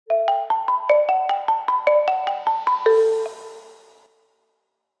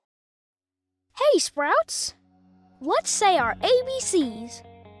Hey, Sprouts! Let's say our ABCs.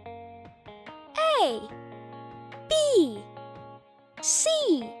 A, B, C,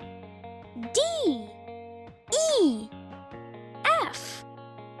 D, E, F,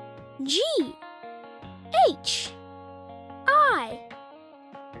 G, H, I,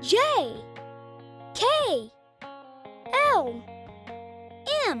 J, K, L,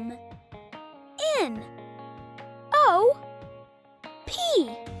 M, N, O,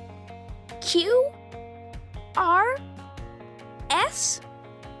 P, Q, R, S,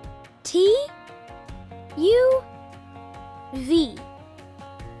 T, U, V,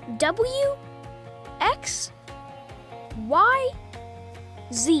 W, X, Y,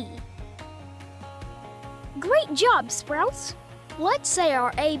 Z. Great job, Sprouts! Let's say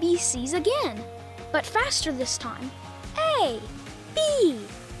our ABCs again, but faster this time. A, B,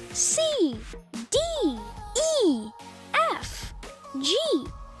 C, D, E, F, G,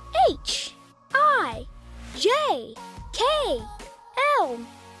 H, I, J, K, L,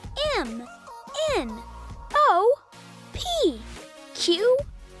 M, N, O, P, Q,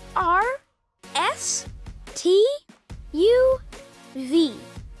 R, S, T, U, V,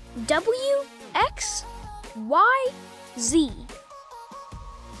 W, X, Y, Z.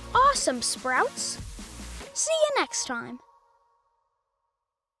 Awesome, Sprouts! See you next time.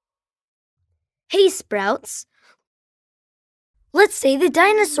 Hey, Sprouts! Let's say the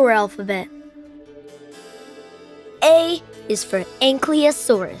dinosaur alphabet. A is for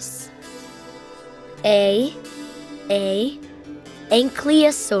Ankylosaurus. A,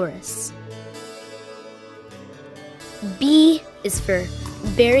 Ankylosaurus. B is for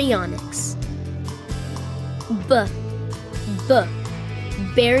Baryonyx.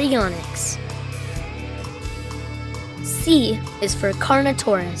 Baryonyx. C is for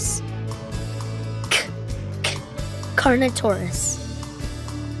Carnotaurus. Carnotaurus.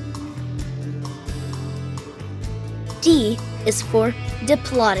 D is for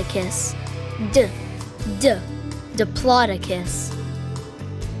Diplodocus. Diplodocus.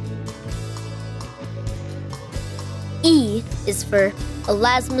 E is for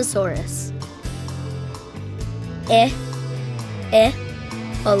Elasmosaurus.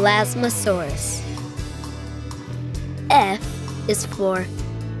 Elasmosaurus. F is for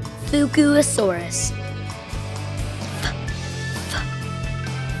Fukuosaurus.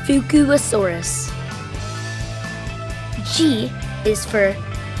 Fukuosaurus. G is for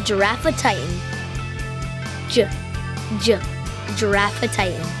Giraffatitan.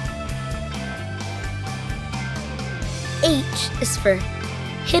 Giraffatitan. H is for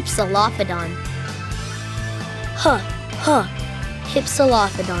Hypsilophodon.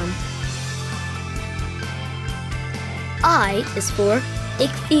 Hypsilophodon. I is for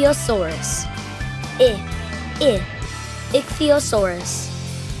Ichthyosaurus. Ichthyosaurus.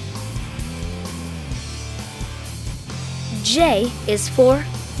 J is for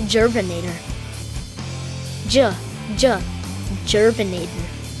Gervinator. Gervinator.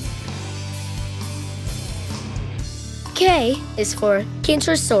 K is for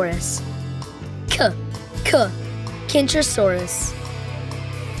Kintrosaurus. Kintrosaurus.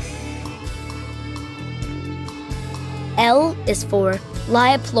 L is for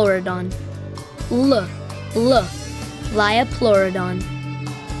Lioplorodon. Lioplorodon.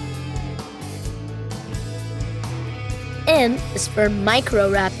 M is for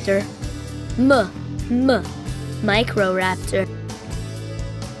Microraptor. Microraptor.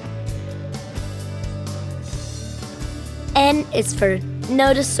 N is for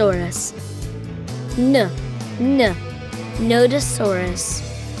Nodosaurus. Nodosaurus.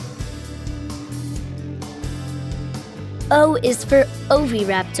 O is for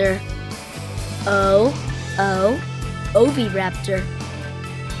Oviraptor. Oviraptor.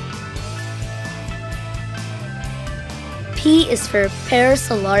 P is for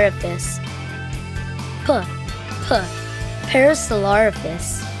Parasaurolophus.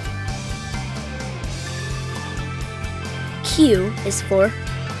 Parasaurolophus. Q is for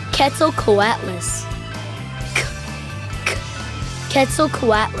Quetzalcoatlus.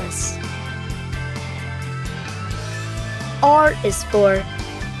 Quetzalcoatlus. R is for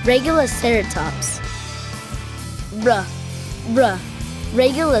Regulaceratops.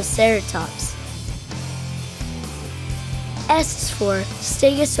 Regulaceratops. S is for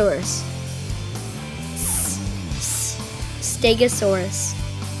Stegosaurus. Stegosaurus.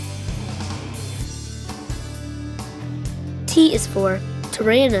 T is for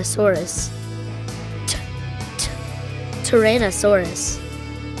Tyrannosaurus. Tyrannosaurus.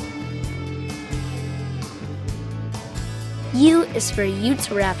 U is for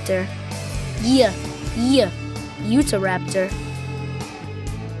Utahraptor. Utahraptor.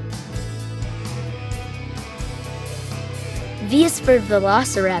 V is for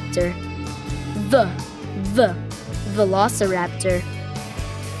velociraptor. Velociraptor.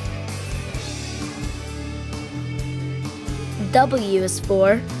 W is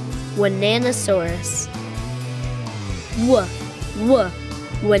for Wananosaurus.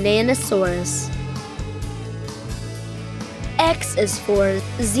 Wananosaurus. X is for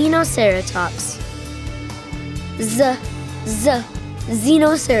Xenoceratops.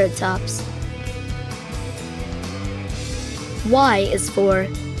 Xenoceratops. Y is for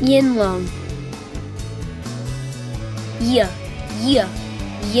Yinlong.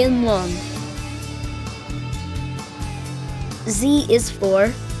 Yinlong. Z is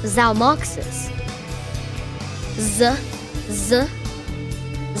for Zalmoxis.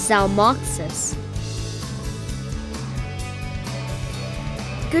 Zalmoxis.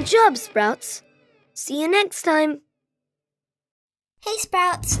 Good job, Sprouts. See you next time. Hey,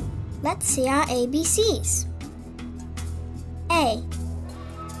 Sprouts. Let's see our ABCs. A,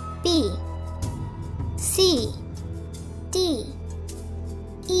 B, C, D,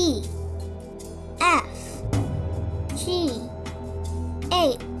 E, F, G,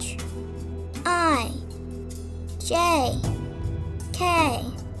 H, I, J, K,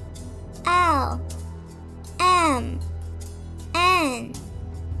 L, M, N,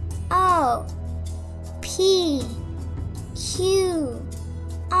 O, P, Q,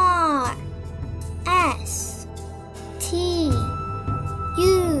 R, S, T,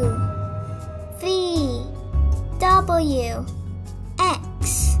 U, V, W,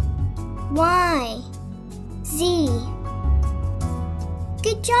 X, Y, Z.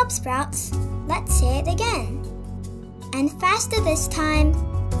 Good job, Sprouts. Let's say it again. And faster this time.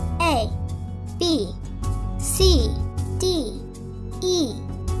 A, B, C, D, E,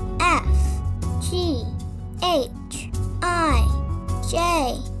 F, G, H, I,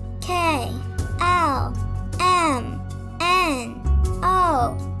 J, K, L, M, N,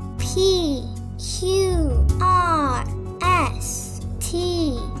 O, P, Q, R, S,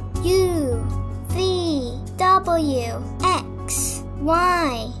 T, U, V, W, X,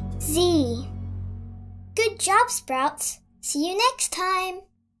 Y, Z. Good job, Sprouts. See you next time.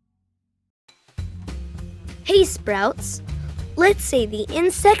 Hey, Sprouts. Let's say the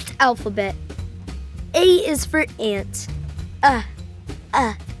insect alphabet. A is for ant.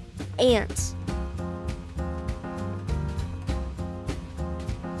 Ant.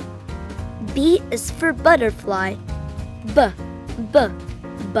 B is for butterfly.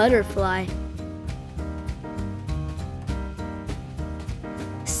 Butterfly.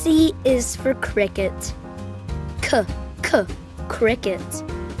 C is for cricket. Cricket.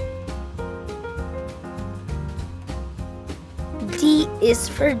 D is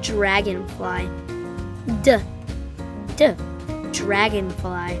for dragonfly.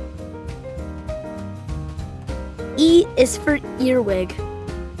 Dragonfly. E is for earwig.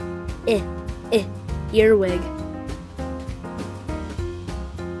 Earwig.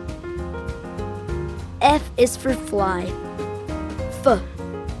 F is for fly.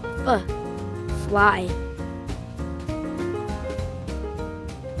 Fly.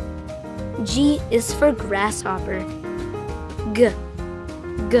 G is for grasshopper.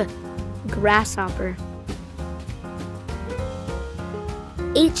 Grasshopper.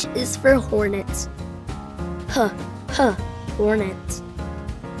 H is for hornet. Hornet.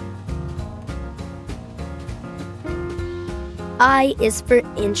 I is for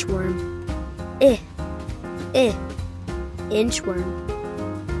inchworm. Inchworm.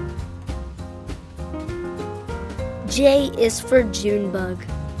 J is for Junebug.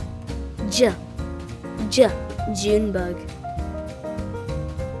 Junebug.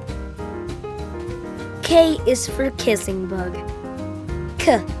 K is for kissing bug.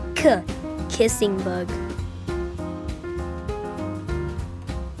 Kissing bug.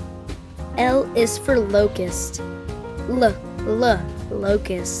 L is for locust.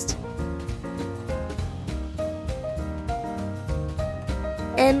 Locust.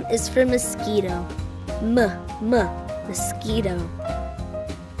 M is for mosquito. Mosquito.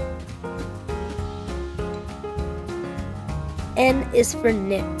 N is for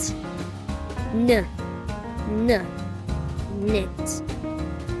knit. Knit.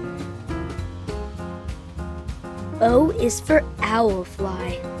 O is for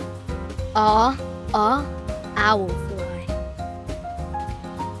owlfly. Owlfly.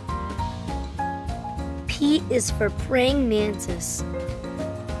 P is for praying mantis.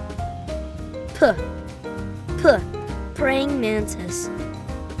 Praying mantis.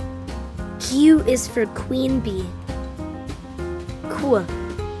 Q is for queen bee.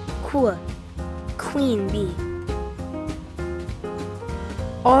 Queen bee.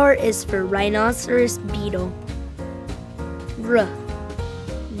 R is for rhinoceros beetle.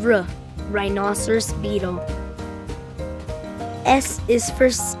 Rhinoceros beetle. S is for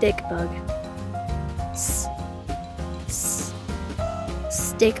stick bug.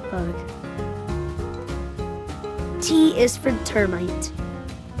 Stick bug. T is for termite.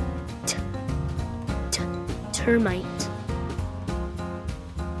 Termite.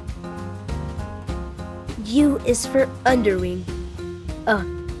 U is for underwing.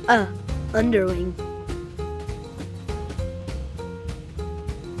 Underwing.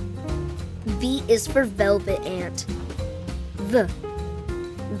 V is for velvet ant. The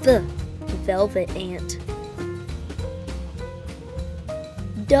velvet ant.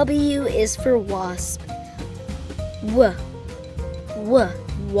 W is for wasp.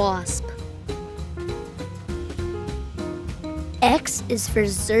 Wasp. X is for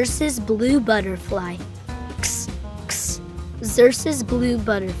Xerxes blue butterfly. Xerxes blue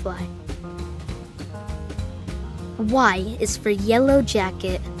butterfly. Y is for yellow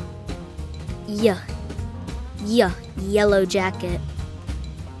jacket. Yellow jacket.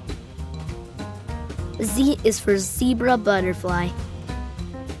 Z is for zebra butterfly.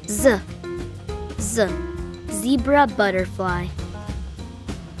 Zebra butterfly.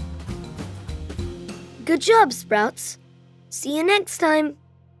 Good job, Sprouts. See you next time.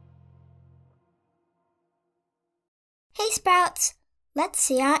 Hey Sprouts, let's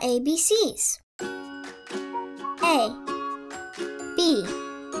see our ABCs. A, B,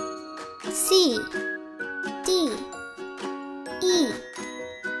 C, D, E,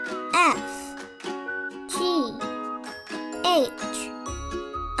 F, G, H,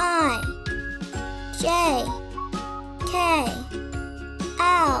 I, J, K,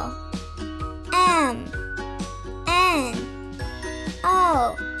 L, M, N,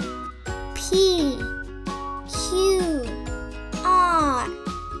 O, P, Q, R,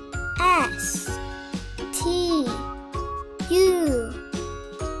 S, T, U,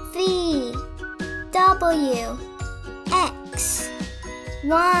 V, W, X,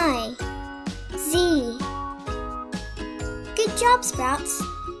 Y, Z. Good job, Sprouts.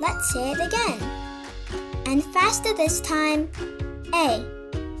 Let's say it again. And faster this time. A,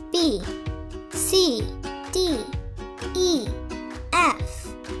 B, C, D, E, F,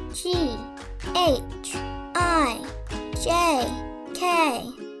 G, H, I, J, K,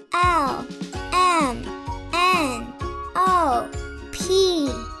 L, M, N, O, P,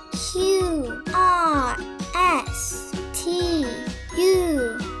 Q, R, S, T,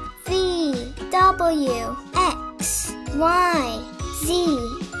 U, V, W, X, Y, Z.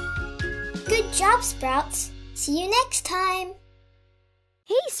 Good job, Sprouts. See you next time.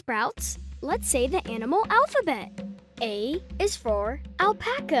 Hey, Sprouts. Let's say the animal alphabet. A is for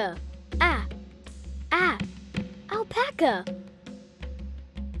alpaca. Alpaca.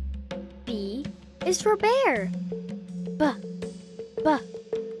 B is for bear.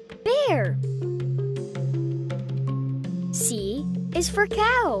 Bear. C is for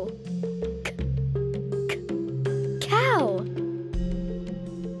cow. Cow.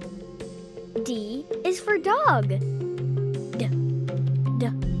 D is for dog.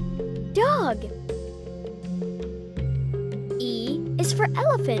 Dog. E is for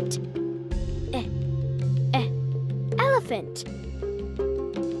elephant. Elephant.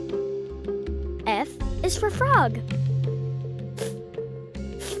 F is for frog.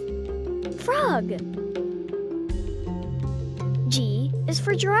 Frog. G is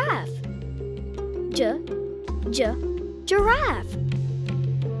for giraffe. Giraffe.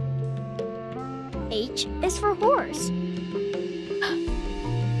 H is for horse.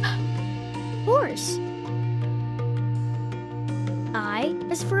 Horse. I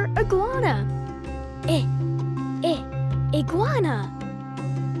is for iguana. Iguana.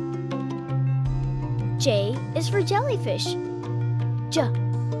 J is for jellyfish.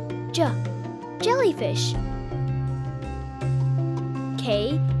 Jellyfish.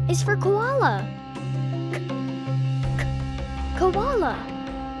 K is for koala. Koala.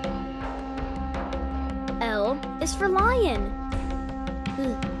 L is for lion.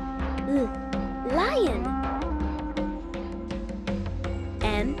 Lion.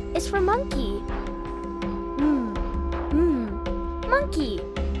 M is for monkey. Monkey.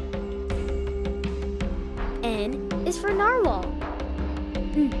 N is for narwhal.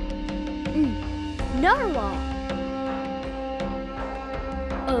 Narwhal.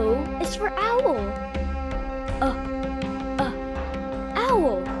 O is for owl.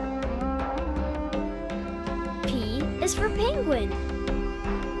 Owl. P is for penguin.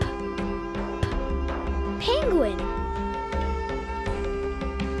 Penguin.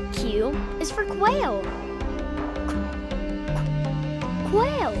 Q is for quail.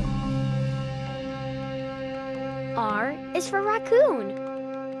 Quail. R is for raccoon.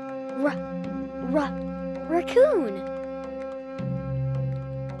 Raccoon.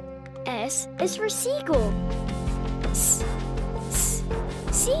 S is for seagull.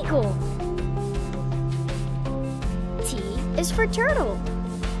 Seagull. T is for turtle.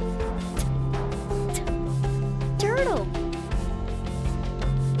 Turtle.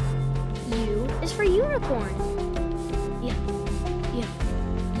 U is for unicorn.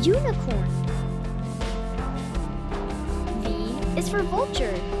 Unicorn. V is for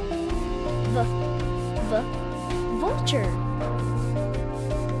vulture. Vulture.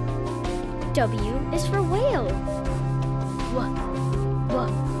 W is for whale.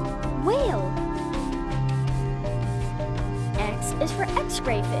 Whale. X is for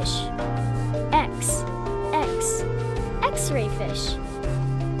X-ray fish. X-ray fish.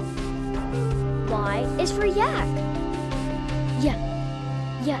 Y is for yak.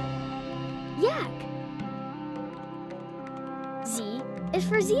 Yak. Z is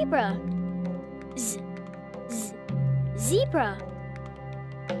for zebra. Zebra.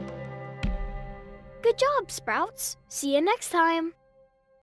 Good job, Sprouts. See you next time.